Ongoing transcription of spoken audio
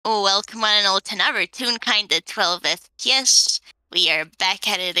Welcome on and all to another Toonkind at 12 FPS. We are back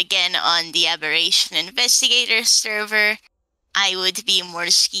at it again on the Aberration Investigator server. I would be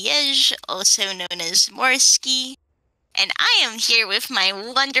Morsky Edge, also known as Morsky, and I am here with my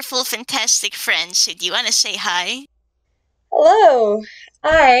wonderful, fantastic friends. So do you want to say hi? Hello,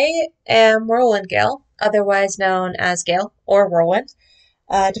 I am Whirlwind Gale, otherwise known as Gale or Whirlwind.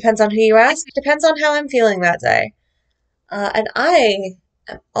 Depends on who you ask, depends on how I'm feeling that day. And I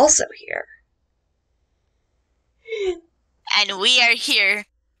am also here. And we are here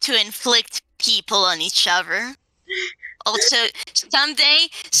to inflict people on each other. Also,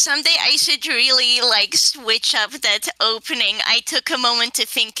 someday I should really switch up that opening. I took a moment to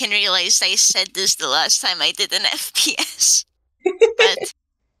think and realized I said this the last time I did an FPS. But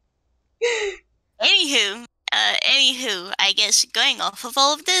anywho, I guess going off of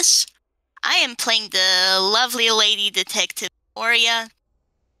all of this, I am playing the lovely lady detective Moria,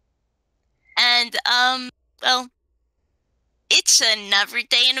 and well, it's another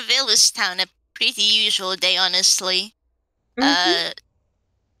day in Villestown, a pretty usual day, honestly. hmm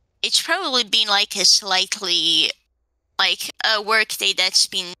It's probably been like a slightly a work day that's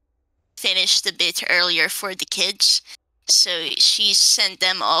been finished a bit earlier for the kids. So she sent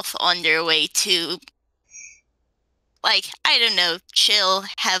them off on their way to, I don't know, chill,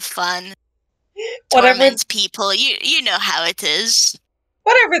 have fun, Whatever, torment people. You know how it is.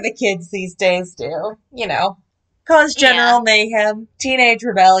 whatever the kids these days do, cause Yeah, general mayhem, teenage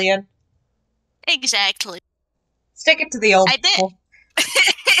rebellion. exactly. Stick it to the old I bet. people.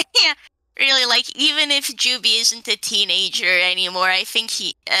 Yeah, really. Even if Juby isn't a teenager anymore, I think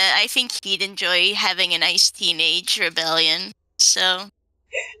he'd enjoy having a nice teenage rebellion. So.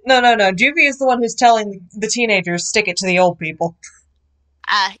 No. Juvie is the one who's telling the teenagers stick it to the old people.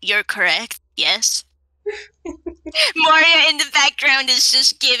 You're correct. Yes. Moria in the background is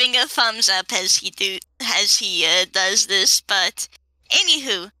just giving a thumbs up as he does this. But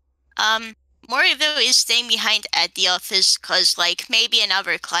anywho, Moria though is staying behind at the office cause maybe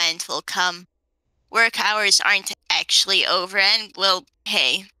another client will come. Work hours aren't actually over, and well,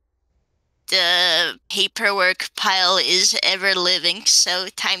 hey, the paperwork pile is ever living, so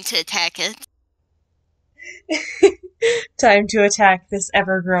time to attack it. Time to attack this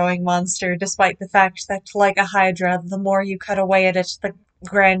ever-growing monster, despite the fact that, like a hydra, the more you cut away at it, the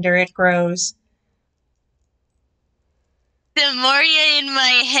grander it grows. The Moria in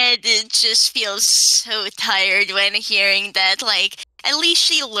my head, it just feels so tired when hearing that. At least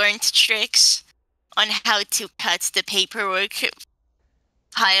she learned tricks on how to cut the paperwork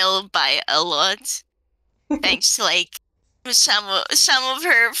pile by a lot, thanks to some of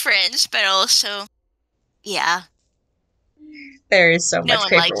her friends, but also, yeah, There is so no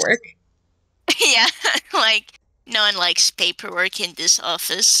much one likes. paperwork. Yeah, like no one likes paperwork in this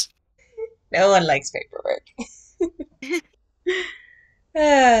office. No one likes paperwork.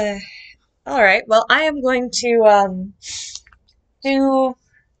 Uh, all right. Well, I am going to do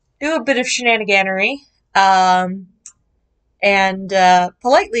do a bit of shenaniganery, um, and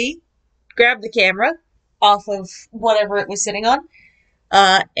politely grab the camera off of whatever it was sitting on,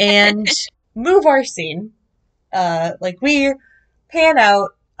 and move our scene. We pan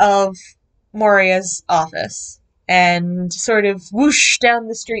out of Moria's office and sort of whoosh down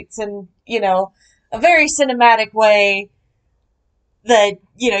the streets in, a very cinematic way that,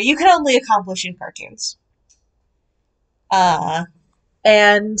 you can only accomplish in cartoons. Uh,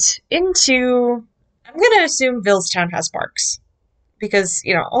 and into, I'm gonna assume Villestown has parks. Because,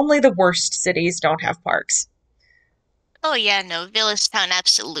 only the worst cities don't have parks. Oh yeah, no, Villestown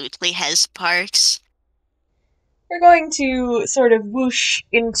absolutely has parks. We're going to sort of whoosh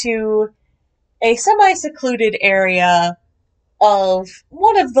into a semi secluded area of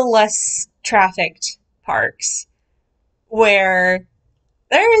one of the less trafficked parks where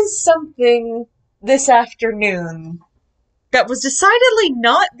there is something this afternoon that was decidedly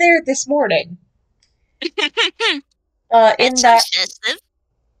not there this morning. Uh, That in sounds that, festive.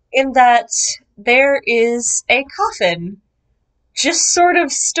 in that there is a coffin just sort of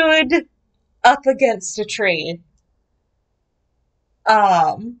stood up against a tree.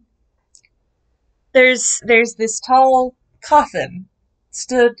 Um, there's this tall coffin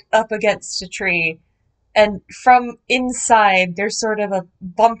stood up against a tree, and from inside there's sort of a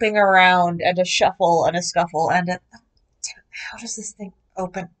bumping around and a shuffle and a scuffle and a how does this thing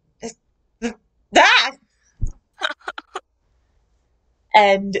open? Ah!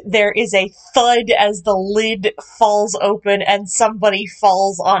 And there is a thud as the lid falls open and somebody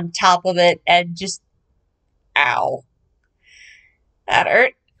falls on top of it and just ow. That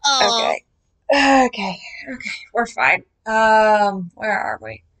hurt. Oh, Okay. Okay. We're fine. Where are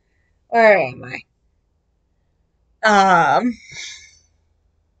we? Where am I? Um,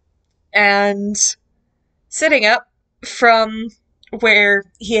 and sitting up from where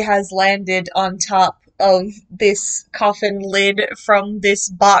he has landed on top of this coffin lid from this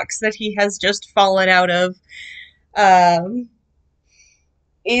box that he has just fallen out of, um,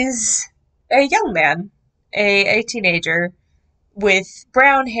 is a young man, a teenager with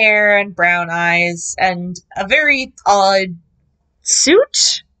brown hair and brown eyes and a very odd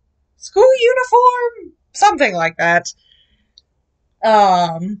suit, school uniform, something like that.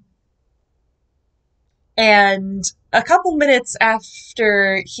 Um, and a couple minutes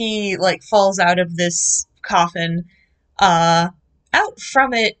after he like falls out of this coffin, uh, out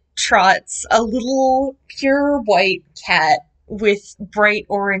from it trots a little pure white cat with bright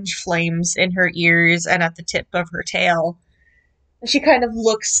orange flames in her ears and at the tip of her tail. She kind of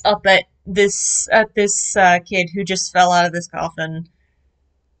looks up at this kid who just fell out of this coffin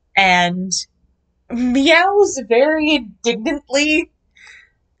and meows very indignantly.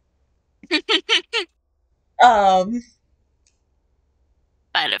 Um,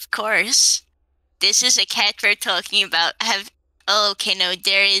 But of course, this is a cat we're talking about. Oh, okay, no,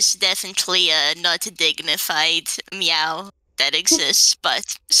 there is definitely a not dignified meow that exists,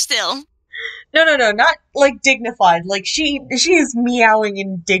 but still. no, not like dignified. Like she is meowing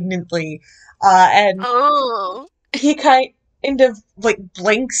indignantly, and Oh. he kind of like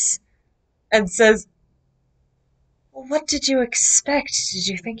blinks and says, "Well, what did you expect? Did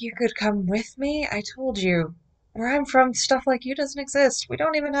you think you could come with me? I told you, where I'm from, stuff like you doesn't exist. We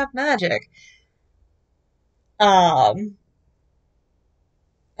don't even have magic." Um,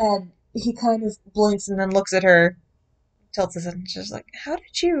 and he kind of blinks and then looks at her, tilts his head, and she's like, "How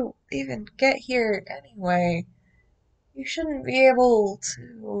did you even get here anyway? You shouldn't be able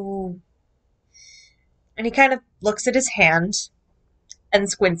to." And he kind of looks at his hand and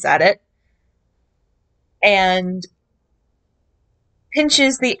squints at it and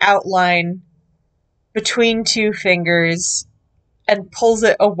pinches the outline between two fingers and pulls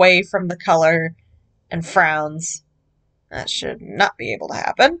it away from the color and frowns. That should not be able to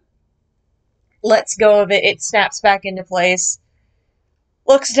happen. Lets go of it, it snaps back into place,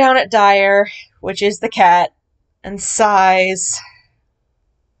 looks down at Dyer, which is the cat, and sighs.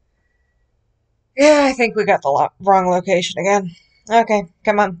 Yeah, I think we got the wrong location again. Okay,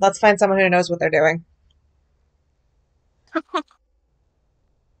 come on, let's find someone who knows what they're doing.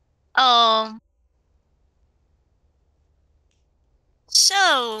 Oh.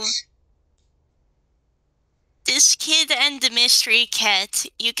 So, this kid and the mystery cat,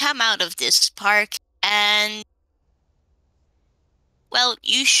 you come out of this park, and, well,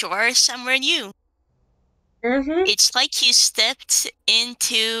 you sure are somewhere new. Mm-hmm. It's like you stepped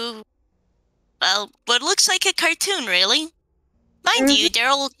into, well, what looks like a cartoon, really. Mind Mm-hmm. you, there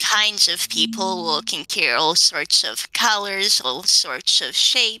are all kinds of people walking here, all sorts of colors, all sorts of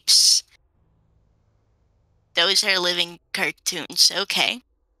shapes. Those are living cartoons, okay.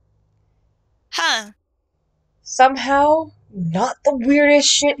 Huh. Somehow, not the weirdest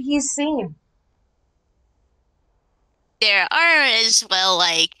shit he's seen. There are as well,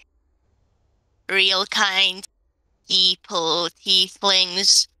 like, real kind people,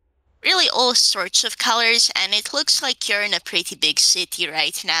 tieflings, really all sorts of colors, and it looks like you're in a pretty big city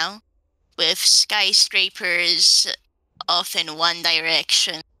right now, with skyscrapers off in one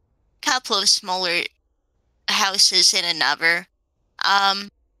direction, couple of smaller houses in another. Um,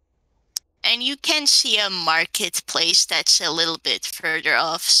 and you can see a marketplace that's a little bit further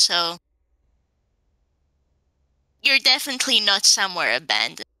off, so you're definitely not somewhere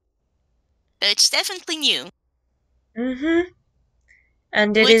abandoned. But it's definitely new. Mm-hmm.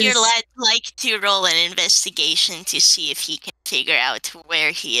 And it Would your is. lad like to roll an investigation to see if he can figure out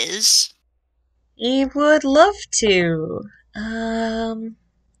where he is? He would love to. Um,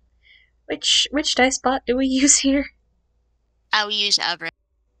 which dice bot do we use here? I'll use Abra.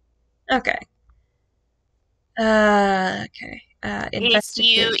 Okay. Okay. If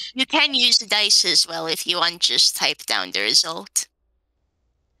Investigation. you can use the dice as well if you want, just type down the result.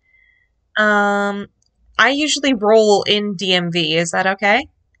 Um, I usually roll in DMV. Is that okay?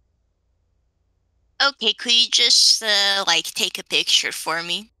 Okay, could you just like take a picture for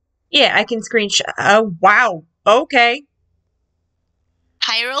me? Yeah, I can screenshot. Oh, wow. Okay.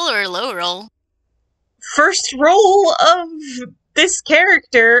 High roll or low roll? First roll of this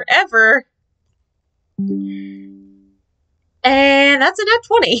character ever. And that's a net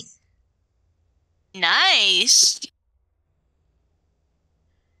 20. Nice.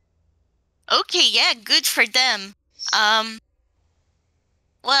 Okay, yeah, good for them.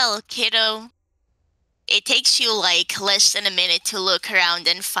 Well, kiddo, it takes you like less than a minute to look around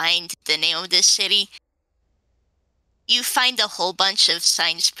and find the name of the city. You find a whole bunch of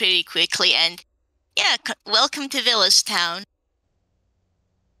signs pretty quickly, and yeah, welcome to Villestown.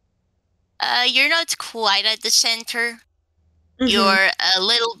 You're not quite at the center. Mm-hmm. You're a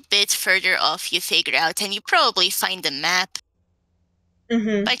little bit further off, you figure out, and you probably find the map.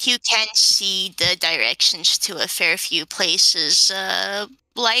 Mm-hmm. But you can see the directions to a fair few places,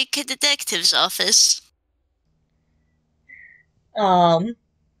 like a detective's office. Um,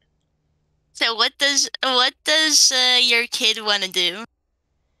 So what does your kid want to do?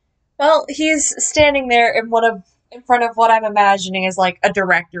 well, he's standing there in front of what I'm imagining is like a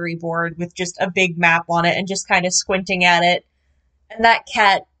directory board with just a big map on it and just kind of squinting at it. And that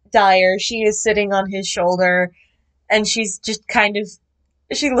cat, Dyer, she is sitting on his shoulder and she's just kind of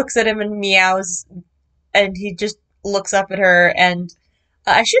she looks at him and meows and he just looks up at her and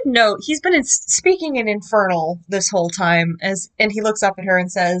I should note he's been speaking in Infernal this whole time and he looks up at her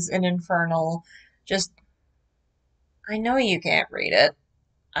and says in Infernal, just I know you can't read it.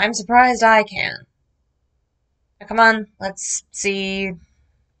 I'm surprised I can. Now, come on, let's see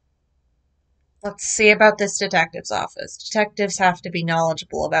about this detective's office. Detectives have to be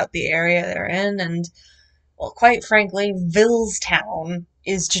knowledgeable about the area they're in, and, well, quite frankly, Villestown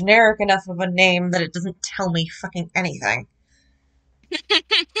is generic enough of a name that it doesn't tell me fucking anything.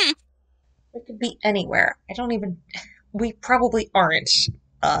 It could be anywhere. I don't even. We probably aren't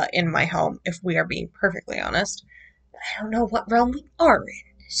in my home, if we are being perfectly honest. I don't know what realm we are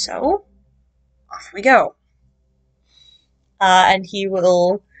in, so off we go. And he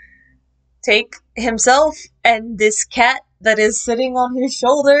will take himself and this cat that is sitting on his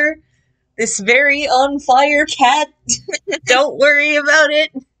shoulder, this very on fire cat. Don't worry about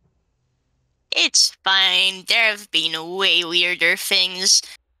it. It's fine. There have been way weirder things.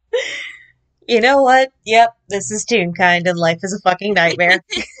 You know what? Yep, this is Toonkind and life is a fucking nightmare.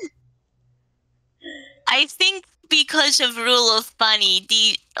 I think because of rule of funny,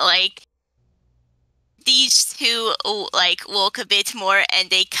 these two like walk a bit more and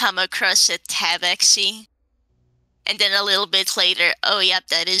they come across a tabaxi. And then a little bit later, oh yep,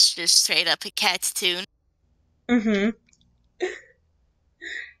 that is just straight up a cat tune. Mm-hmm.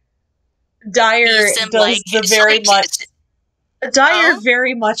 Dyer Sees them does like the it's very like much. Dyer oh?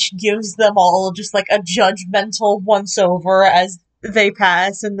 very much gives them all just like a judgmental once over as they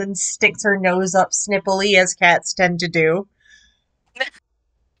pass and then sticks her nose up snippily as cats tend to do.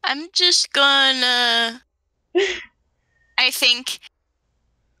 I'm just gonna I think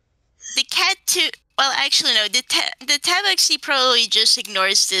the cat too. Well, actually, no. The tabaxi probably just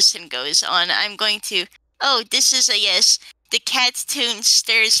ignores this and goes on. I'm going to. Oh, this is a yes. The cat tune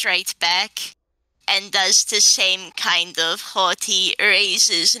stares right back and does the same kind of haughty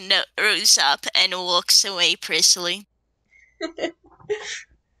raises nose up and walks away prettily.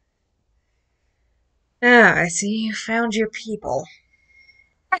 Ah, I see you found your people.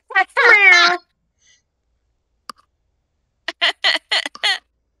 Meow.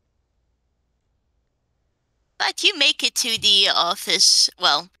 But you make it to the office.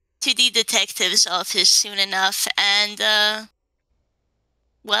 Well, to the detective's office soon enough, and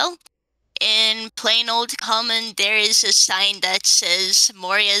well, in plain old common, there is a sign that says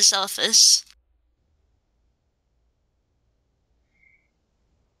Moria's office.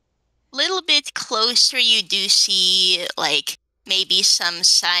 Little bit closer, you do see, like, maybe some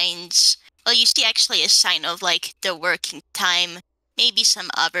signs. Well, you see actually a sign of, like, the working time, maybe some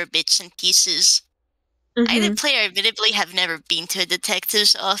other bits and pieces. I, the Mm-hmm. player, admittedly have never been to a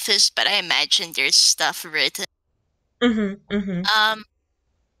detective's office, but I imagine there's stuff written. Mm-hmm. Mm-hmm. Um,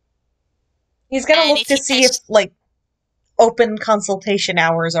 He's gonna and look if to you see if test, like open consultation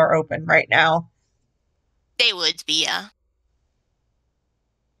hours are open right now. they would be,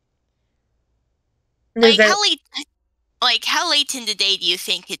 And is like, there how late in the day do you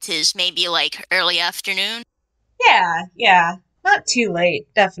think it is? Maybe, like, early afternoon? yeah. Not too late,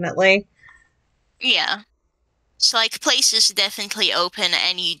 definitely. Yeah. So, like, place is definitely open,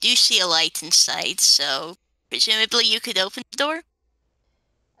 and you do see a light inside, so presumably you could open the door?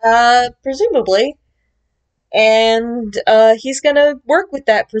 Presumably. And he's gonna work with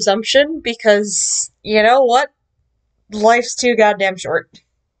that presumption because you know what? Life's too goddamn short.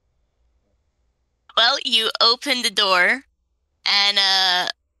 Well, you open the door,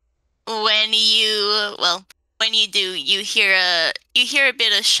 and, when you do, you hear a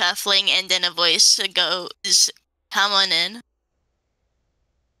bit of shuffling, and then a voice goes, "Come on in."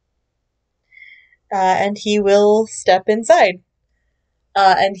 And he will step inside.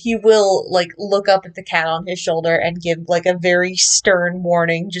 And he will like look up at the cat on his shoulder and give like a very stern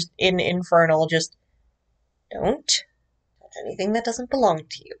warning, just in Infernal, just Don't touch anything that doesn't belong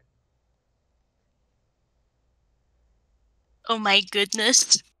to you. Oh my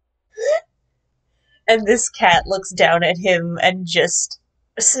goodness. And this cat looks down at him and just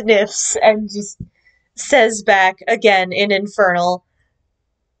sniffs and just says back again in Infernal,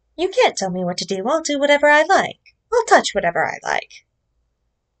 "You can't tell me what to do. I'll do whatever I like. I'll touch whatever I like."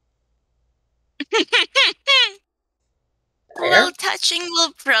 Well, There. touching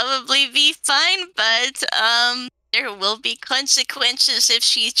will probably be fine, but there will be consequences if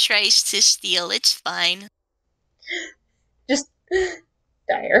she tries to steal. It's fine. Just,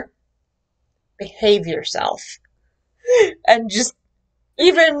 Dire, behave yourself. And just,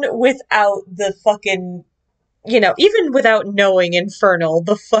 even without the fucking, even without knowing Infernal,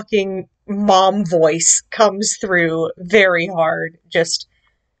 the fucking mom voice comes through very hard. Just,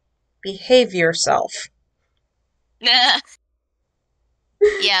 behave yourself. Nah.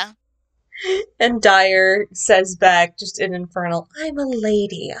 Yeah. And Dyer says back, just in Infernal, "I'm a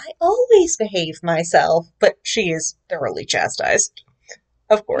lady. I always behave myself." But she is thoroughly chastised.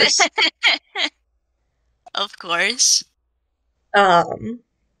 Of course. Of course. Um,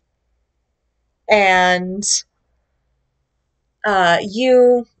 and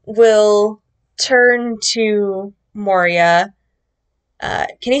you will turn to Moria.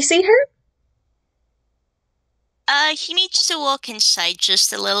 Can you see her? He needs to walk inside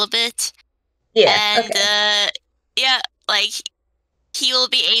just a little bit. Yeah, And, okay. yeah, like, he will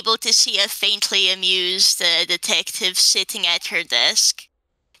be able to see a faintly amused detective sitting at her desk.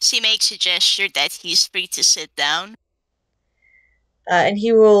 She makes a gesture that he's free to sit down. And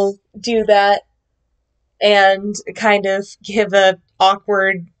he will do that and kind of give a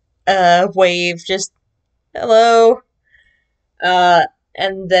awkward wave, just, "Hello."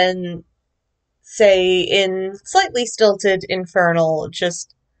 And then say in slightly stilted Infernal,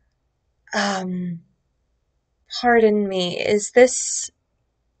 just, pardon me, is this,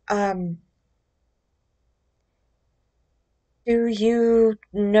 do you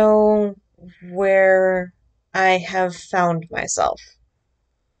know where I have found myself?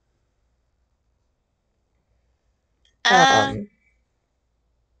 Uh,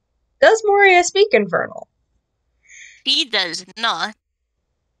 Does Moria speak Infernal? she does not.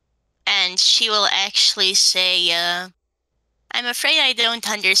 And she will actually say, I'm afraid I don't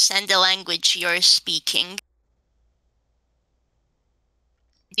understand the language you're speaking.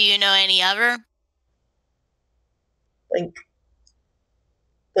 Do you know any other? Blink,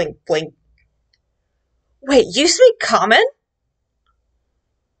 blink, blink. Wait, you speak Common?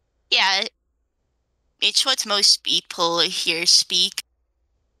 Yeah, it's what most people here speak.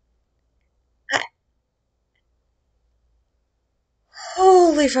 I-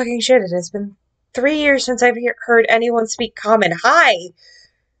 Holy fucking shit, it has been 3 years since I've heard anyone speak Common. Hi!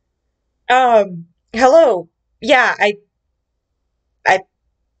 Hello. Yeah, I,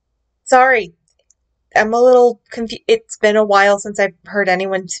 sorry. I'm a little confused. It's been a while since I've heard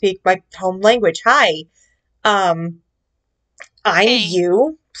anyone speak my home language. Hi. Um, I'm Hey,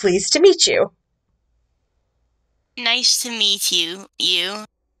 you. Pleased to meet you. nice to meet you.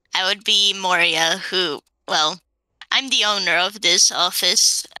 I would be Moria, who, well, I'm the owner of this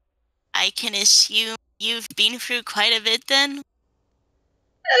office. I can assume you've been through quite a bit then?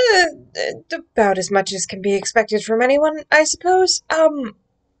 Uh, about as much as can be expected from anyone, I suppose.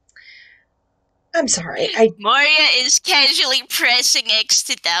 I'm sorry. Moria is casually pressing X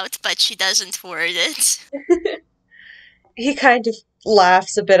to doubt, but she doesn't word it. He kind of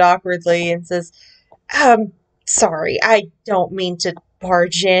laughs a bit awkwardly and says, sorry. I don't mean to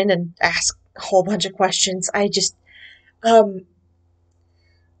barge in and ask a whole bunch of questions. Um,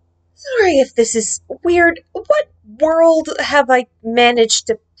 sorry if this is weird. What world have I managed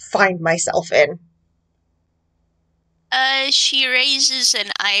to find myself in? She raises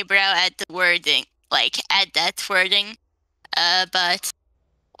an eyebrow at the wording, like, at that wording. But,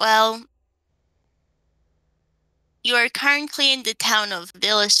 well, you are currently in the town of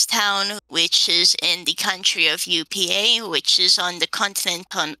Villestown, which is in the country of UPA, which is on the continent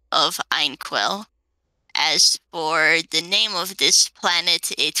of Einquell. As for the name of this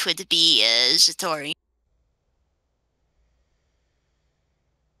planet, it would be Zatori.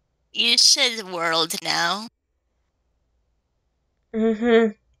 You said world now.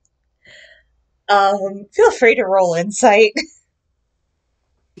 Mm-hmm. Feel free to roll insight.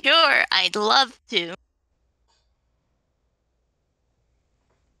 Sure, I'd love to.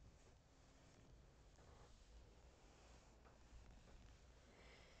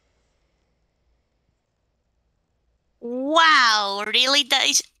 Wow, really,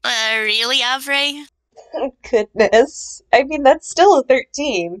 really, Avre? Goodness. I mean, that's still a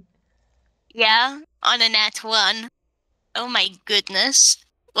 13. Yeah, on a nat 1. Oh my goodness.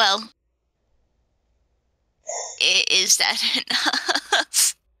 Well, is that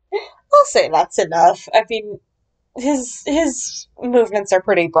enough? I'll say that's enough. I mean, his movements are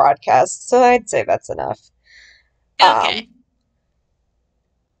pretty broadcast, so I'd say that's enough. Okay.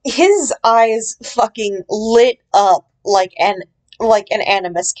 His eyes fucking lit up like an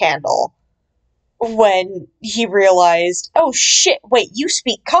animus candle when he realized, oh shit, wait, you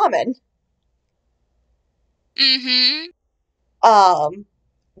speak common. Mm-hmm. Um,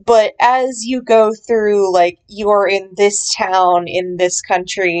 but as you go through, like, you're in this town, in this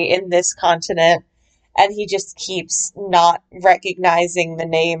country, in this continent, and he just keeps not recognizing the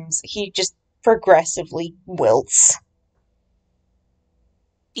names, he just progressively wilts.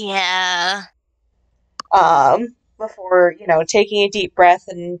 Yeah. Before, taking a deep breath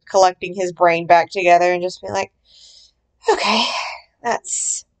and collecting his brain back together and just being like, okay,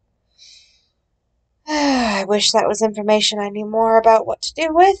 that's. I wish that was information I knew more about what to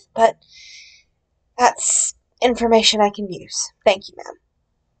do with, but that's information I can use. Thank you, ma'am.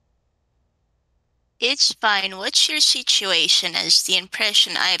 It's fine. What's your situation? As the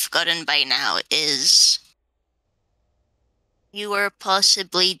impression I've gotten by now is you were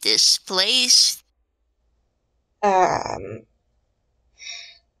possibly displaced Um,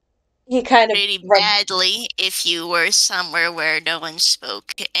 he kind of pretty rubs, badly if you were somewhere where no one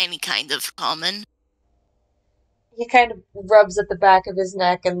spoke any kind of common. he kind of rubs at the back of his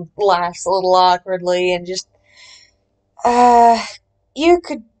neck and laughs a little awkwardly and just, uh, you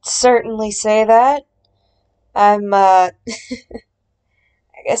could certainly say that. I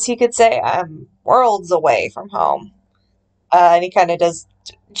guess you could say I'm worlds away from home. And he kind of does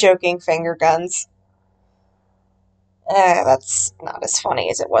joking finger guns. That's not as funny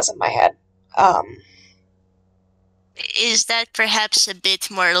as it was in my head. Is that perhaps a bit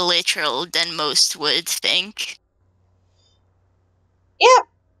more literal than most would think? Yep,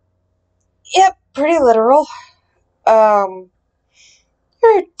 yep, pretty literal. Um,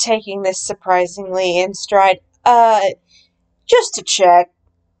 you're taking this surprisingly in stride. Just to check,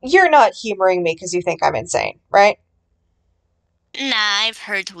 you're not humoring me because you think I'm insane, right? Nah, I've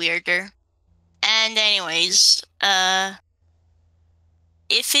heard weirder. And anyways,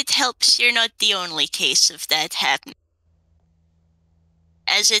 if it helps, you're not the only case of that happening.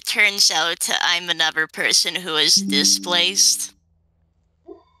 As it turns out, I'm another person who was displaced.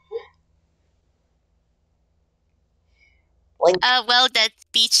 Blink, Well, that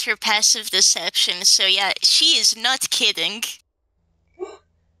beats her passive deception, so yeah, she is not kidding.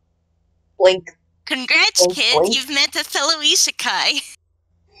 blink, Congrats, blink, kid, blink. you've met a fellow Isekai.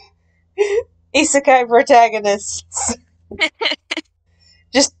 Isekai protagonists.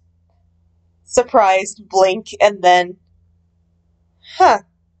 Just surprised, blink, and then, huh,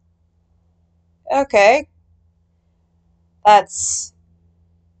 okay. That's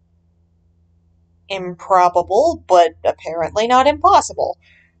improbable, but apparently not impossible.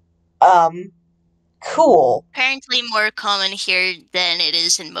 Um, cool. Apparently more common here than it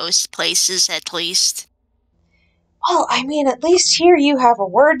is in most places, at least. Well, I mean, at least here you have a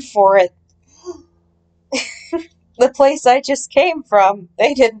word for it. The place I just came from,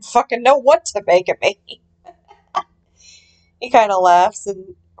 they didn't fucking know what to make of me. He kind of laughs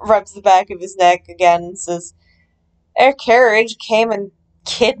and rubs the back of his neck again and says, their carriage came and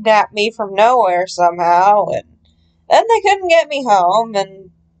kidnapped me from nowhere somehow, and then they couldn't get me home, and,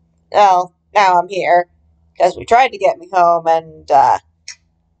 well, now I'm here. Because we tried to get me home, and,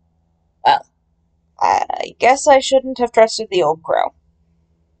 well, I guess I shouldn't have trusted the old crow.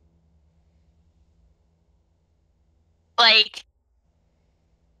 Like,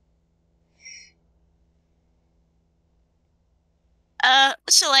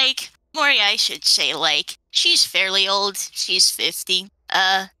 Moria, I should say, she's fairly old. She's 50.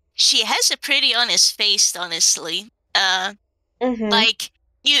 She has a pretty honest face, honestly. Mm-hmm. Like,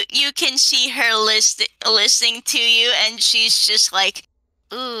 you can see her listening to you, and she's just like,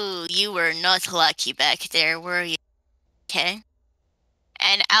 ooh, you were not lucky back there, were you? Okay.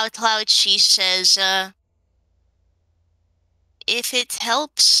 And out loud she says, if it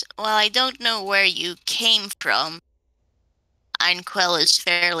helps, well, I don't know where you came from. Einquell is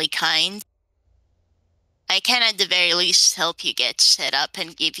fairly kind. I can at the very least help you get set up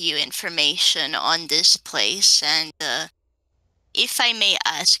and give you information on this place, and, if I may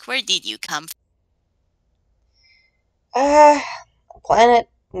ask, where did you come A planet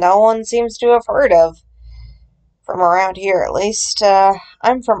no one seems to have heard of. From around here, at least.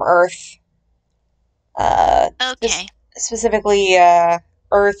 I'm from Earth. from? Okay. Specifically,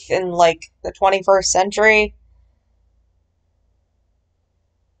 Earth in, like, the 21st century.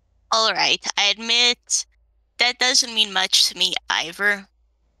 Alright, I admit that doesn't mean much to me either.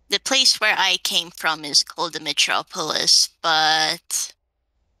 The place where I came from is called the Metropolis, but,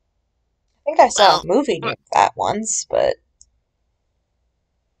 I think I saw a well, movie named that once, but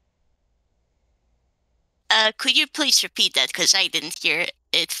could you please repeat that because I didn't hear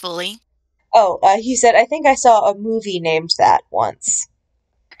it fully? oh, he said I think I saw a movie named that once.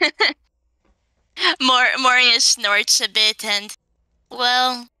 Moria snorts a bit and,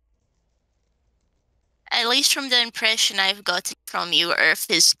 well, at least from the impression I've gotten from you, Earth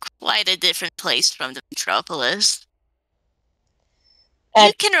is quite a different place from the Metropolis. You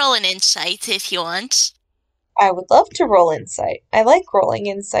And can roll an insight if you want. I would love to roll insight. I like rolling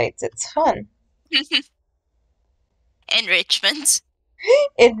insights. It's fun. Enrichment.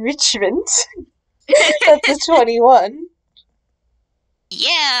 Enrichment. That's a 21.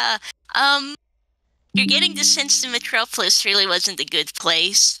 Yeah, you're getting the sense the Metropolis really wasn't a good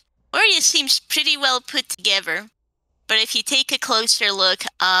place. Moria seems pretty well put together, but if you take a closer look,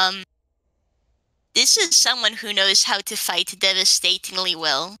 this is someone who knows how to fight devastatingly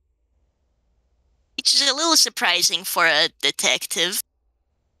well. Which is a little surprising for a detective.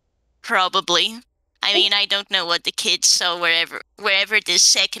 Probably. I mean, I don't know what the kid saw wherever this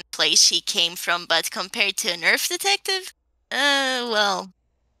second place he came from, but compared to an Earth detective, well,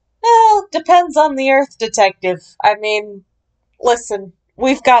 Well, depends on the Earth detective. I mean, listen,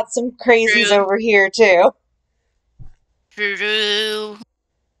 we've got some crazies true, over here too. true.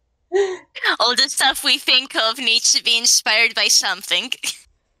 All the stuff we think of needs to be inspired by something.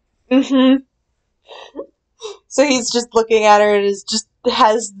 Mm-hmm. So he's just looking at her and is just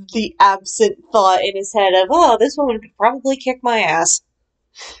has the absent thought in his head of, oh, this woman could probably kick my ass.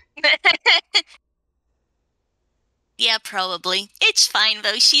 Yeah, probably. It's fine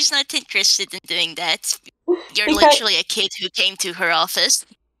though. She's not interested in doing that. You're He kind literally a kid who came to her office.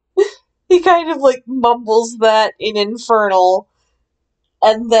 he kind of like mumbles that in Infernal,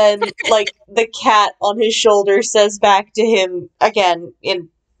 and then like the cat on his shoulder says back to him again in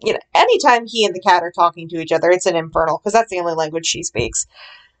anytime he and the cat are talking to each other, it's in Infernal because that's the only language she speaks.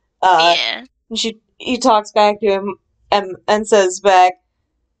 Uh, Yeah. he talks back to him and says back,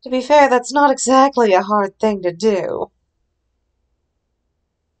 "To be fair, that's not exactly a hard thing to do."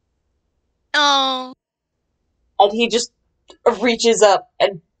 Oh. And he just reaches up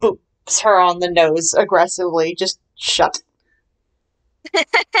and boops her on the nose aggressively. Just shut.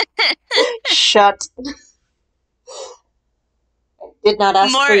 Shut. Did not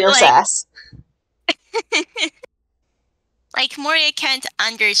ask for More your like sass. like Moria can't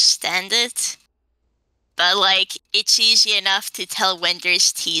understand it, but like it's easy enough to tell when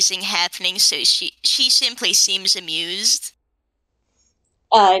there's teasing happening, so she simply seems amused.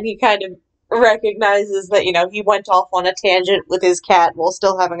 And he kind of recognizes that, he went off on a tangent with his cat while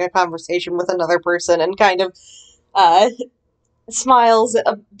still having a conversation with another person and kind of uh, smiles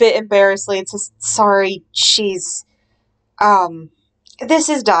a bit embarrassedly and says, sorry, this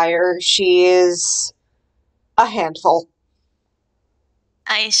is Dyer. She is a handful.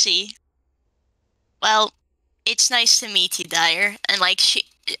 I see. Well, it's nice to meet you, Dyer. And like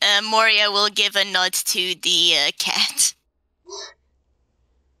Moria will give a nod to the cat.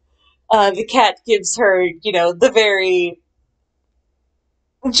 The cat gives her, the very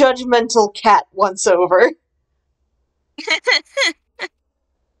judgmental cat once over.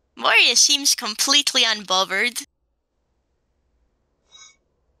 Moria seems completely unbothered.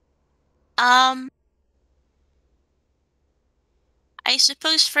 Um, I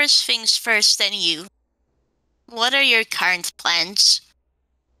suppose first things first, then you. What are your current plans?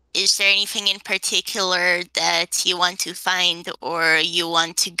 Is there anything in particular that you want to find or you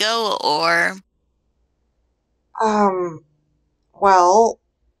want to go or Um, well,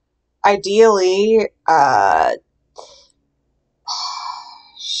 ideally,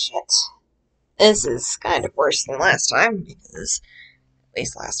 shit. This is kind of worse than last time because at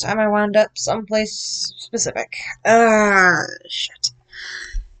least last time I wound up someplace specific. Shit.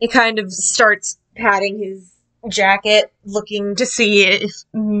 He kind of starts patting his jacket, looking to see if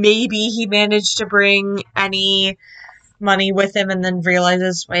maybe he managed to bring any money with him, and then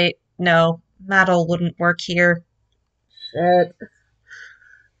realizes, wait, no, metal wouldn't work here. Shit.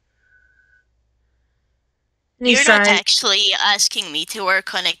 And he you're not sighs. actually asking me to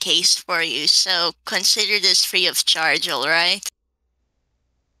work on a case for you, so consider this free of charge, alright?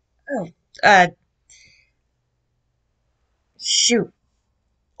 Oh, uh, shoot.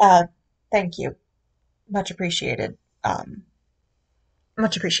 Uh, thank you. Much appreciated.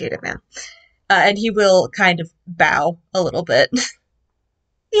 Much appreciated, man. And he will kind of bow a little bit.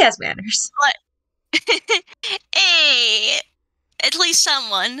 He has manners. What? Hey, at least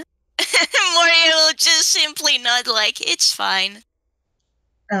someone. Moria will just simply nod like, it's fine.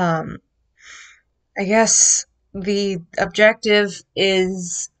 Um, I guess the objective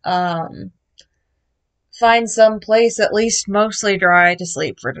is find some place at least mostly dry to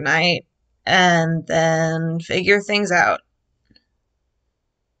sleep for tonight, and then figure things out.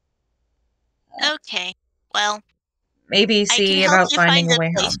 Okay, well, Maybe I can see help about you finding find a a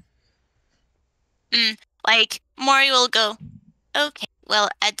way place. home. Like, Moria will go, okay, well,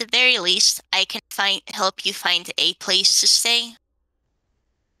 at the very least, I can help you find a place to stay.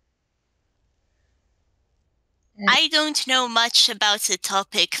 I don't know much about the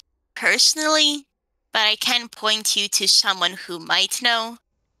topic personally, but I can point you to someone who might know,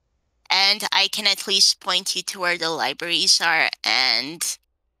 and I can at least point you to where the libraries are, and,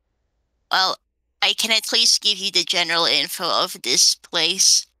 well, I can at least give you the general info of this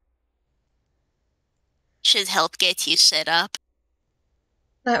place. Should help get you set up.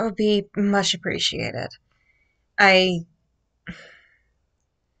 That would be much appreciated. I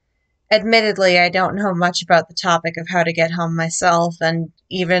Admittedly, I don't know much about the topic of how to get home myself, and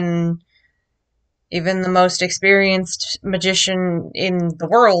even the most experienced magician in the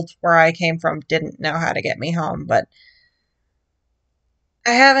world where I came from didn't know how to get me home, but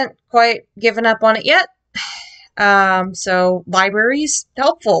I haven't quite given up on it yet. So libraries,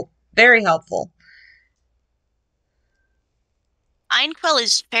 helpful. Very helpful. Einquell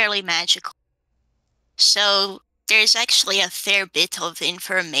is fairly magical, so there's actually a fair bit of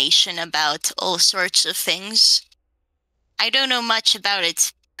information about all sorts of things. I don't know much about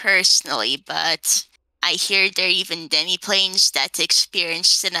it personally, but I hear there are even demiplanes that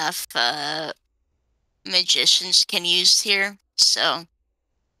experienced enough magicians can use here. So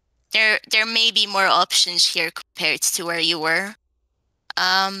there may be more options here compared to where you were.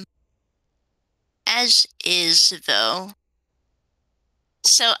 Um, as is though.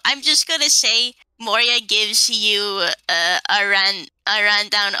 So I'm just gonna say Moria gives you a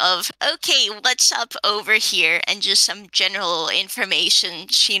rundown of, okay, what's up over here, and just some general information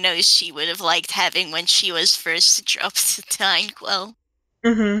she knows she would have liked having when she was first dropped to Tynequell.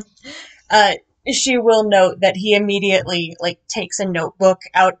 Mm-hmm. Uh, she will note that he immediately takes a notebook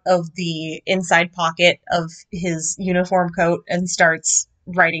out of the inside pocket of his uniform coat and starts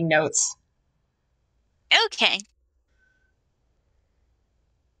writing notes. Okay.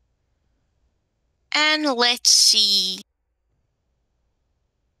 And let's see.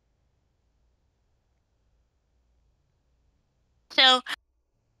 So,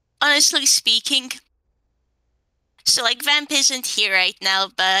 honestly speaking, so like Vamp isn't here right now,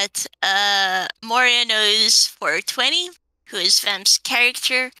 but Moria knows 420, who is Vamp's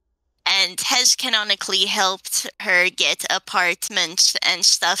character, and has canonically helped her get apartments and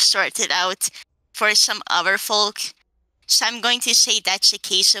stuff sorted out for some other folk. So I'm going to say that's a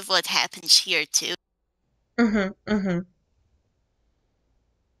case of what happens here too. Mm-hmm. Mm-hmm.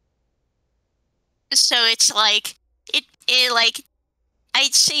 So it's like it like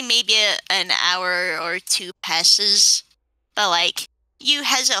I'd say maybe an hour or two passes, but like you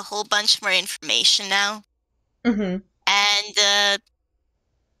has a whole bunch more information now, Mm-hmm. and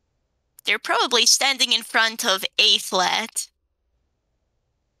they're probably standing in front of A flat.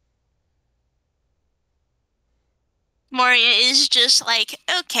 Moria is just like,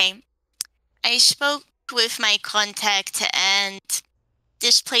 okay, I spoke with my contact, and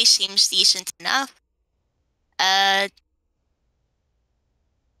this place seems decent enough. Uh,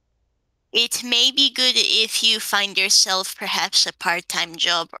 it may be good if you find yourself perhaps a part-time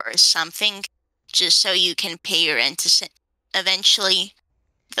job or something, just so you can pay your rent eventually.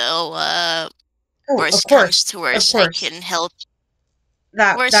 Though, Oh, of worst comes course, to of worst, I course. can help.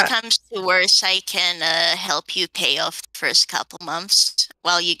 That Worst that comes to worst, I can help you pay off the first couple months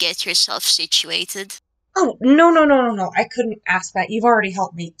while you get yourself situated. Oh, no, no, no, no, no. I couldn't ask that. You've already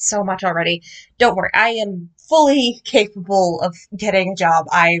helped me so much already. Don't worry. I am fully capable of getting a job.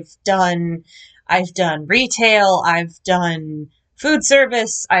 I've done retail, I've done food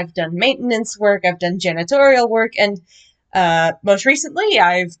service, I've done maintenance work, I've done janitorial work, and most recently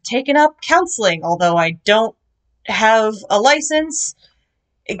I've taken up counseling, although I don't have a license.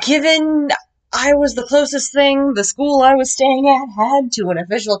 Given I was the closest thing the school I was staying at had to an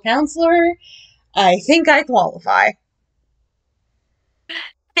official counselor, I think I qualify.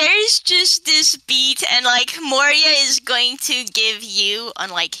 There's just this beat, and like Moria is going to give you on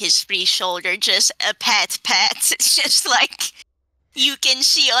like his free shoulder just a pat. It's just like you can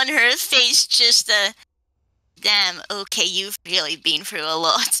see on her face just a damn, okay, you've really been through a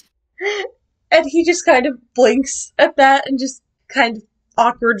lot. And he just kind of blinks at that and just kind of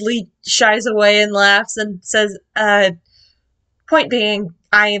awkwardly shies away and laughs and says, point being,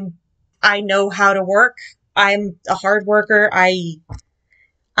 I am I know how to work. I'm a hard worker. I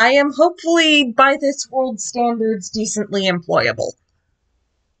am hopefully, by this world's standards, decently employable.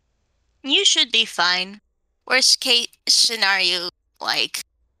 You should be fine. Worst case scenario, like,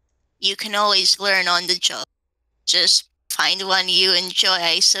 you can always learn on the job. Just find one you enjoy,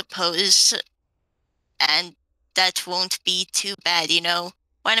 I suppose, and that won't be too bad, you know?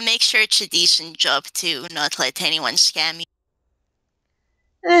 Want to make sure it's a decent job too, not let anyone scam you.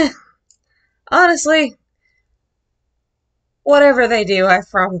 Eh, honestly, whatever they do, I've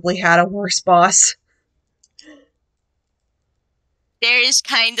probably had a worse boss. There is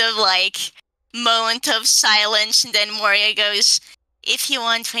kind of like moment of silence, and then Moria goes, "If you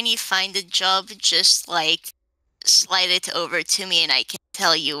want, when you find a job, just like slide it over to me, and I can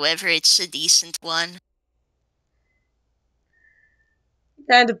tell you whether it's a decent one."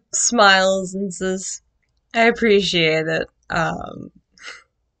 Kind of smiles and says, I appreciate it. Are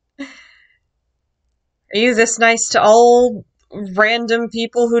you this nice to all random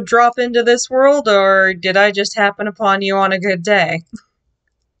people who drop into this world, or did I just happen upon you on a good day?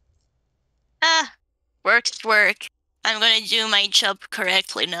 Ah, work's work. I'm gonna do my job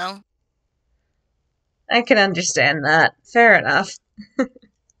correctly now. I can understand that. Fair enough. And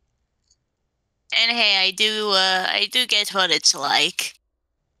hey, I do get what it's like.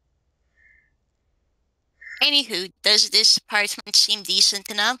 Anywho, does this apartment seem decent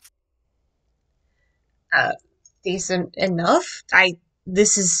enough? Uh, Decent enough.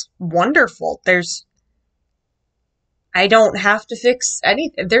 This is wonderful. I don't have to fix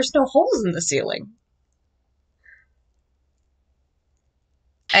anything. There's no holes in the ceiling.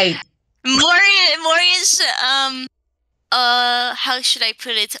 I, Moria's how should I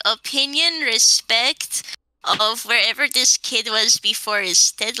put it? Opinion, respect of wherever this kid was before is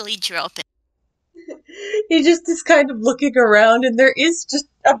steadily dropping. he just is kind of looking around, and there is just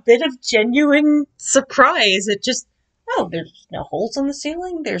a bit of genuine surprise. Oh, there's no holes in the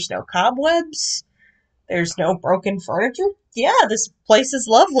ceiling. There's no cobwebs. There's no broken furniture. Yeah, this place is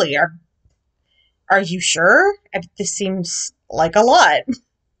lovely. Are you sure? This seems like a lot.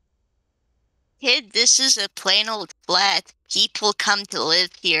 Kid, this is a plain old flat. People come to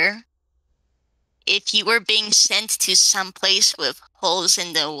live here. If you were being sent to some place with holes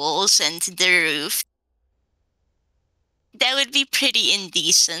in the walls and the roof, that would be pretty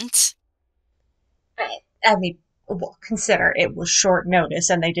indecent. I mean, well, consider it was short notice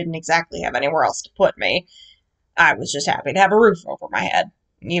and they didn't exactly have anywhere else to put me. I was just happy to have a roof over my head,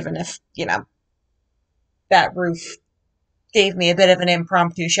 even if, that roof gave me a bit of an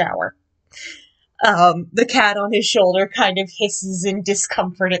impromptu shower. The cat on his shoulder kind of hisses in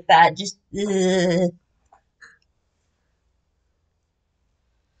discomfort at that, just, ugh.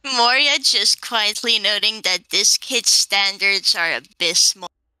 Moria just quietly noting that this kid's standards are abysmal.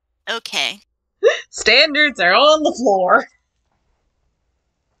 Okay. Standards are on the floor.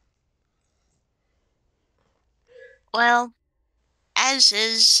 Well, as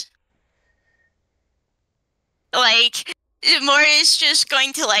is. Like, Moria's just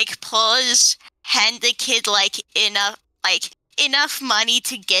going to, like, pause, hand the kid, enough money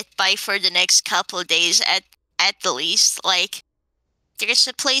to get by for the next couple of days at the least. Like, there's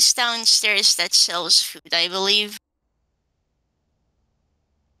a place downstairs that sells food, I believe.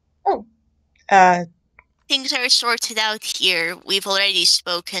 Oh, Things are sorted out here. We've already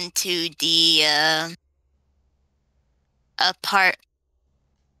spoken to the part.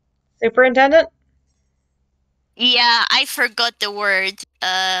 superintendent? Yeah, I forgot the word.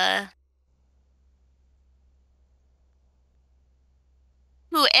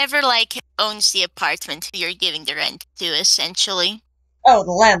 Whoever like owns the apartment who you're giving the rent to, essentially. Oh,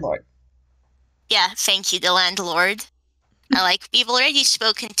 the landlord. Yeah, thank you, the landlord. We've already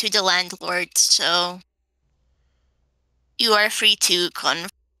spoken to the landlord, so you are free to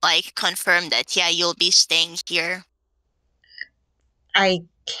confirm that, yeah, you'll be staying here. I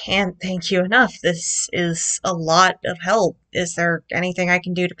can't thank you enough. This is a lot of help. Is there anything I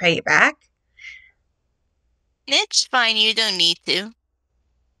can do to pay you back? It's fine, you don't need to.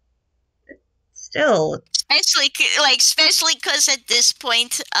 Still, Especially because at this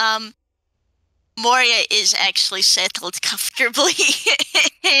point, Moria is actually settled comfortably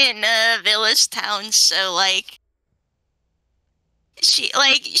in Villestown, so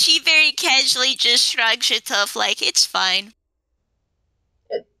she very casually just shrugs it off like it's fine.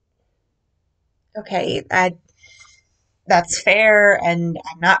 okay, that's fair, and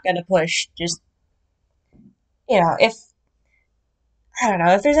I'm not gonna push. Just, if, I don't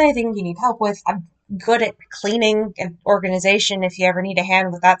know, if there's anything you need help with, I'm good at cleaning and organization if you ever need a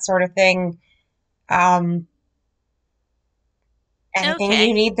hand with that sort of thing. Um, Anything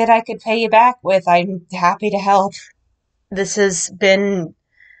you Okay. need that I could pay you back with, I'm happy to help. This has been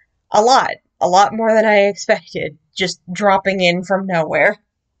a lot more than I expected, just dropping in from nowhere.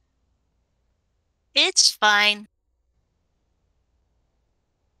 It's fine.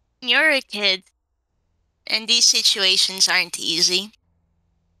 You're a kid, and these situations aren't easy.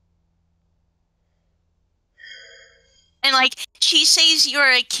 And like, she says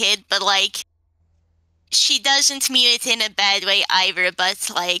you're a kid, but like, she doesn't mean it in a bad way either. But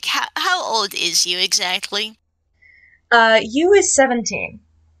like, how old is you exactly? You is 17.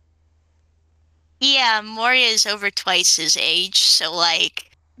 Yeah, Moria is over twice his age, so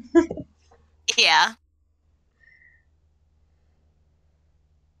like, yeah.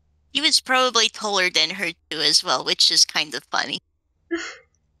 He was probably taller than her too as well, which is kind of funny.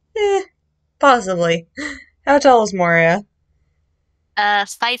 Eh, possibly. How tall is Moria?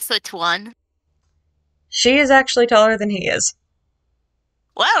 5'1". She is actually taller than he is.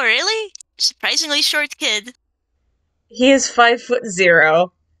 Wow, really? Surprisingly short kid. He is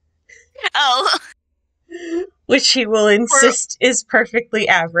 5'0", Oh, which he will for insist is perfectly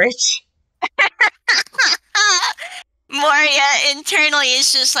average. Moria internally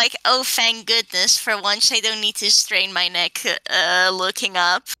is just like, oh, thank goodness, for once I don't need to strain my neck looking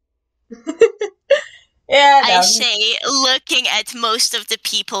up. Yeah, I no. say, looking at most of the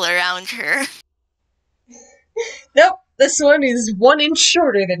people around her. Nope, this one is 1 inch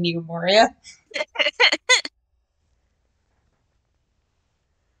shorter than you, Moria.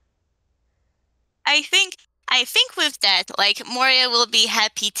 I think with that, like, Moria will be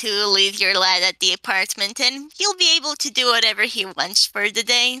happy to leave your lad at the apartment and he'll be able to do whatever he wants for the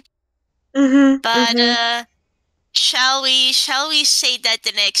day. But Mm-hmm. shall we say that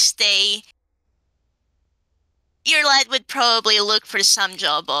the next day your lad would probably look for some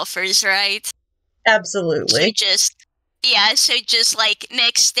job offers, right? So Absolutely. just yeah, so just like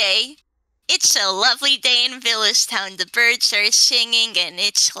next day, it's a lovely day in Villestown. The birds are singing and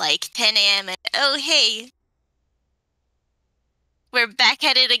it's like 10 a.m. and oh hey, we're back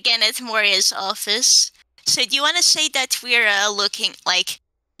at it again at Moria's office. So do you want to say that we're looking like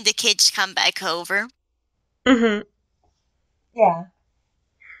the kids come back over? Mm-hmm. Yeah.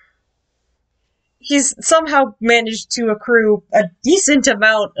 He's somehow managed to accrue a decent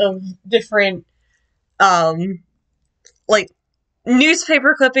amount of different, um, like,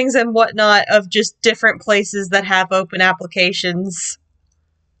 newspaper clippings and whatnot of just different places that have open applications.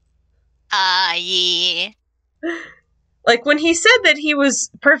 Ah, yeah. Like, when he said that he was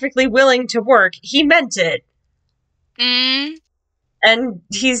perfectly willing to work, he meant it. Mm, And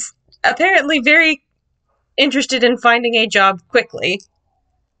he's apparently very interested in finding a job quickly.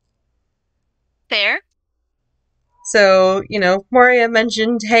 fair. So, Moria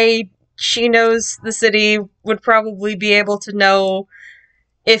mentioned, hey, she knows the city, would probably be able to know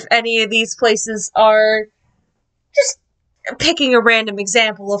if any of these places are just picking a random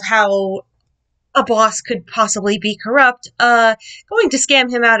example of how a boss could possibly be corrupt, going to scam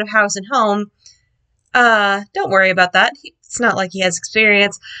him out of house and home. Don't worry about that. It's not like he has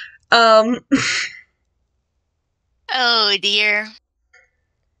experience. Um, Oh dear.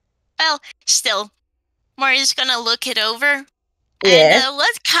 Well, still, Mori's gonna look it over. And yeah.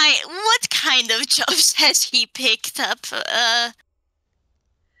 what kind of jobs has he picked up?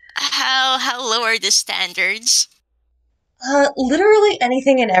 How low are the standards? Literally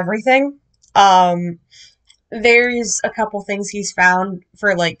anything and everything. Um, there's a couple things he's found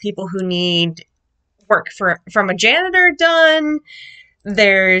for like people who need work from a janitor done.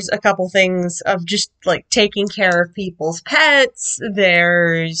 There's a couple things of just like taking care of people's pets.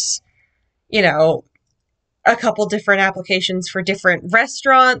 There's, you know, a couple different applications for different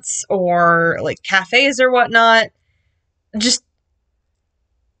restaurants or like cafes or whatnot. Just,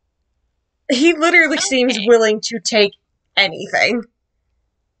 he literally seems Okay. willing to take anything.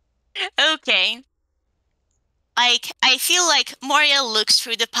 Okay. Like, I feel like Moria looks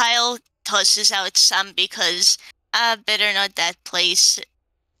through the pile, tosses out some because, better not that place.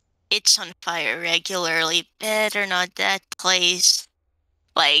 It's on fire regularly. Better not that place.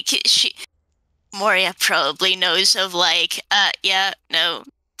 Like, Moria probably knows of like, yeah, no,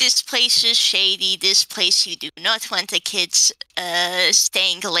 this place is shady. This place you do not want the kids,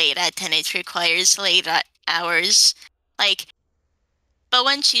 staying late at, and it requires late hours. Like, but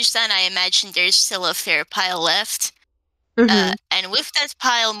when she's done, I imagine there's still a fair pile left. Mm-hmm. And with that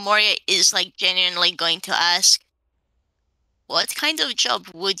pile, Moria is like genuinely going to ask, what kind of job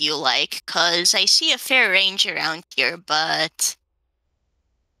would you like? Cause I see a fair range around here, but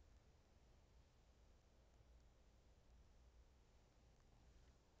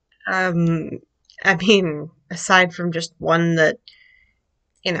Um, I mean, aside from just one that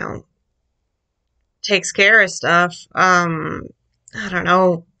you know, takes care of stuff. I don't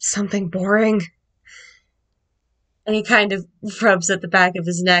know, something boring. And he kind of rubs at the back of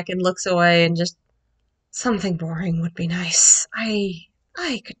his neck and looks away and just something boring would be nice. I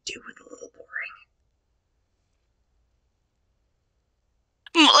could do with a little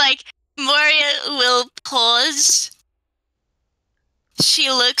Like, Moria will pause. She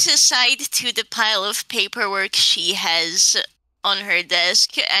looks aside to the pile of paperwork she has on her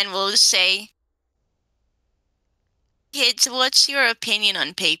desk and will say, "Kids, what's your opinion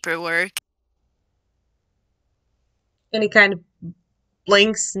on paperwork?" And he kind of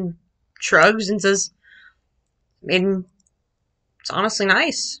blinks and shrugs and says, I mean, it's honestly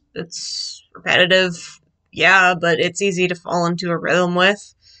nice. It's repetitive, yeah, but it's easy to fall into a rhythm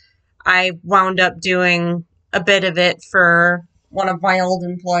with. I wound up doing a bit of it for one of my old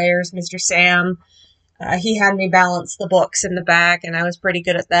employers, Mr. Sam. He had me balance the books in the back, and I was pretty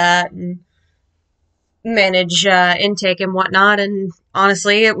good at that, and manage intake and whatnot. And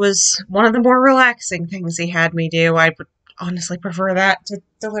honestly, it was one of the more relaxing things he had me do. I would honestly prefer that to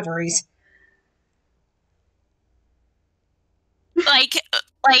deliveries. Like,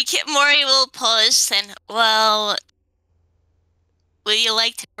 like Mori will pause and, well, would you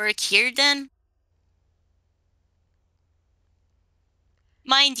like to work here then?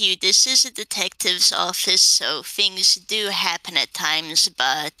 Mind you, this is a detective's office, so things do happen at times,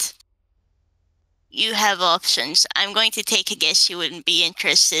 but you have options. I'm going to take a guess you wouldn't be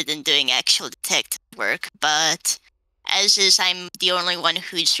interested in doing actual detective work, but as is, I'm the only one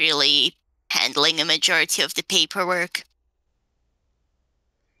who's really handling a majority of the paperwork.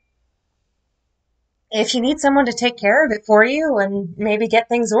 If you need someone to take care of it for you and maybe get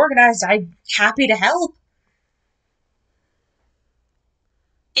things organized, I'm happy to help.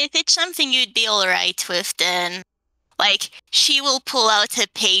 If it's something you'd be alright with, then, like, she will pull out a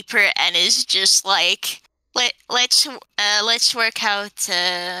paper and is just like, let's work out,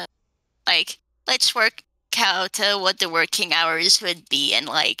 like, let's work out what the working hours would be and,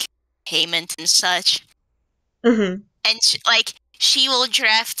 like, payment and such. Mm-hmm. And, like, she will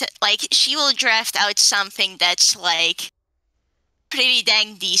draft out something that's, like, pretty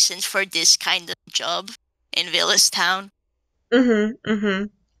dang decent for this kind of job in Villestown. Mm-hmm. Mm-hmm.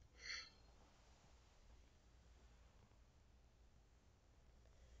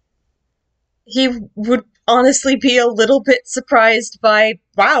 He would honestly be a little bit surprised by,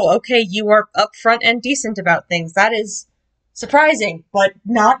 wow, okay, you are upfront and decent about things. That is surprising, but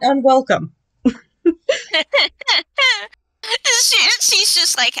not unwelcome. She's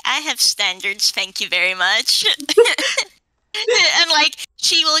just like, I have standards, thank you very much. And, like,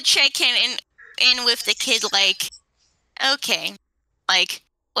 she will check in with the kid, like, okay, like,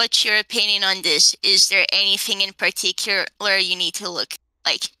 what's your opinion on this? Is there anything in particular you need to look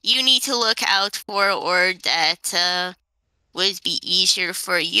out for, or that would be easier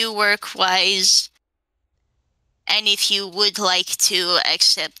for you work-wise? And if you would like to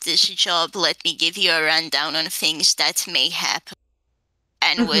accept this job, let me give you a rundown on things that may happen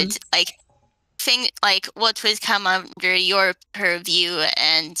and would, like, what would come under your purview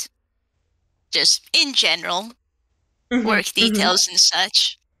and just in general work details and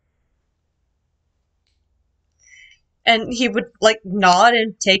such. And he would like nod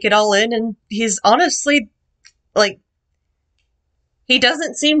and take it all in, and he's honestly like, he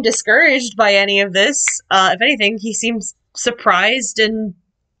doesn't seem discouraged by any of this. If anything, he seems surprised and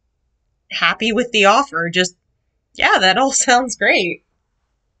happy with the offer. Just, yeah, that all sounds great.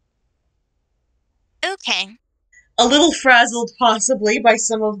 Okay. A little frazzled, possibly, by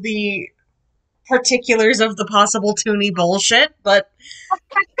some of the particulars of the possible Toonie bullshit, but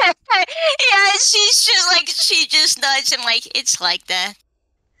Yeah, she's just like, she just nods and like, it's like that.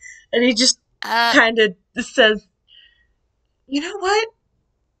 and he just kind of says, you know what?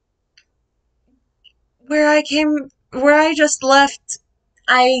 Where I just left,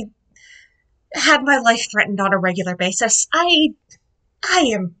 I had my life threatened on a regular basis. I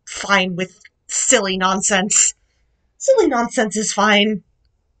am fine with silly nonsense. Silly nonsense is fine.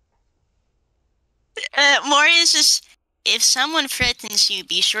 Moria just, if someone threatens you,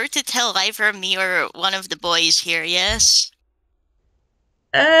 be sure to tell either me or one of the boys here, yes?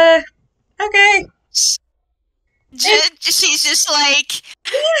 Okay. She's just like,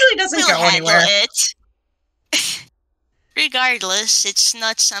 He usually doesn't we'll go handle anywhere. it. Regardless, it's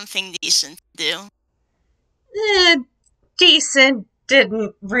not something decent to do. Decent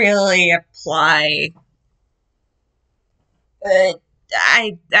didn't really apply.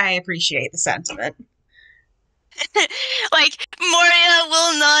 I appreciate the sentiment. Like, Moria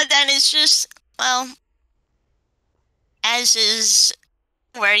will nod and it's just, well, as is,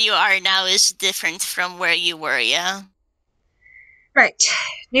 where you are now is different from where you were, yeah? Right.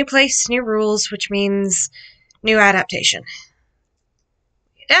 New place, new rules, which means new adaptation.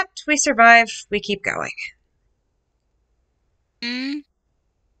 We adapt, we survive, we keep going. Mm?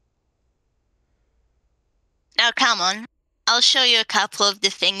 Now, come on. I'll show you a couple of the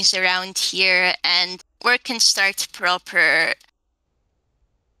things around here, and work can start proper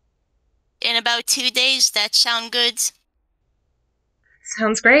in about 2 days. That sound good?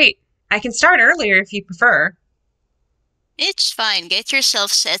 Sounds great. I can start earlier if you prefer. It's fine. Get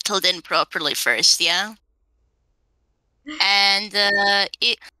yourself settled in properly first, yeah? And,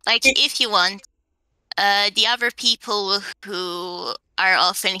 if you want, the other people who are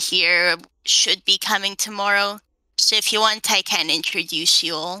often here should be coming tomorrow. So if you want, I can introduce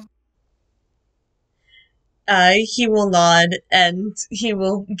you all. He will nod and he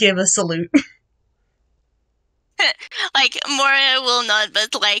will give a salute. Moria will not,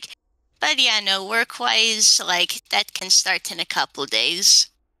 but yeah, no, work-wise, that can start in a couple days.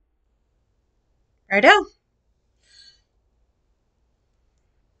 Righto.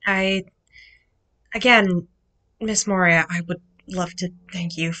 Again, Miss Moria, I would love to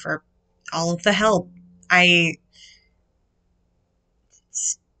thank you for all of the help.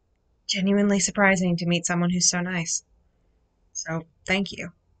 It's genuinely surprising to meet someone who's so nice. So, thank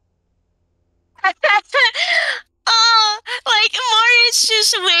you. Oh, Moria's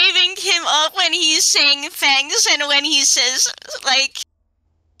just waving him up when he's saying thanks, and when he says,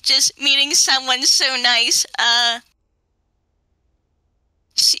 just meeting someone so nice,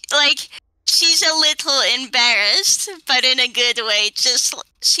 she's a little embarrassed, but in a good way.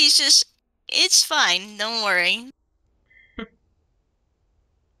 It's fine, don't worry.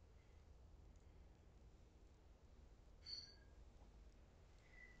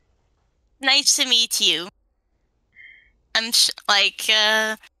 Nice to meet you. It's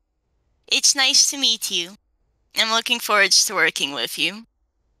nice to meet you. I'm looking forward to working with you.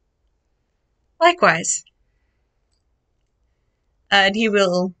 Likewise. And he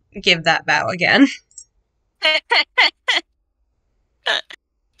will give that bow again.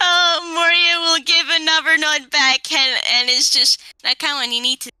 Moria will give another nod back, and it's just, now come on,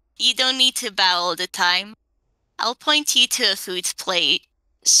 you don't need to bow all the time. I'll point you to a food plate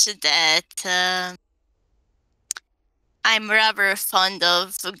so that I'm rather fond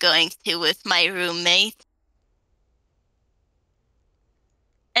of going to with my roommate.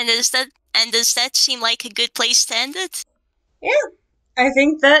 And does that seem like a good place to end it? Yeah, I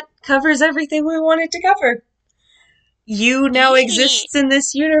think that covers everything we wanted to cover. You now Yay. exists in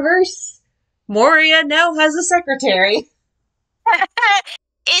this universe. Moria now has a secretary.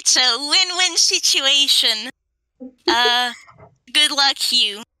 It's a win-win situation. Good luck,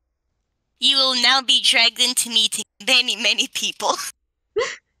 you. You will now be dragged into meeting many, many people.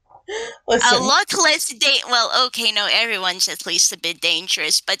 Listen. A lot less well, okay, no, everyone's at least a bit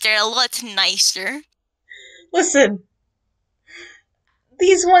dangerous, but they're a lot nicer. Listen.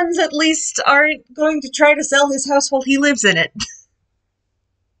 These ones at least aren't going to try to sell his house while he lives in it.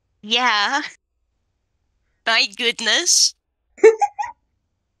 Yeah. My goodness.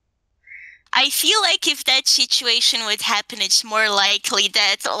 I feel like if that situation would happen, it's more likely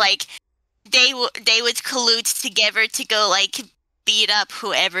that, they would collude together to go, beat up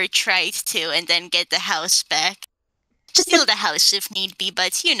whoever tried to and then get the house back. Steal the house if need be,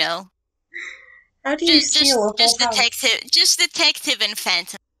 but you know. How do you steal a whole house? Just detective and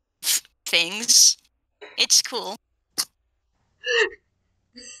phantom things. It's cool.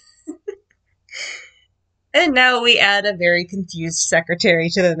 And now we add a very confused secretary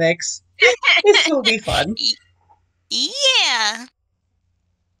to the mix. This will be fun. Yeah.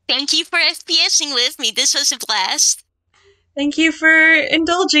 Thank you for FPSing with me. This was a blast. Thank you for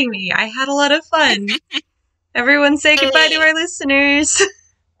indulging me. I had a lot of fun. Everyone say goodbye to our listeners.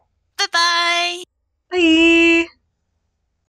 Bye-bye.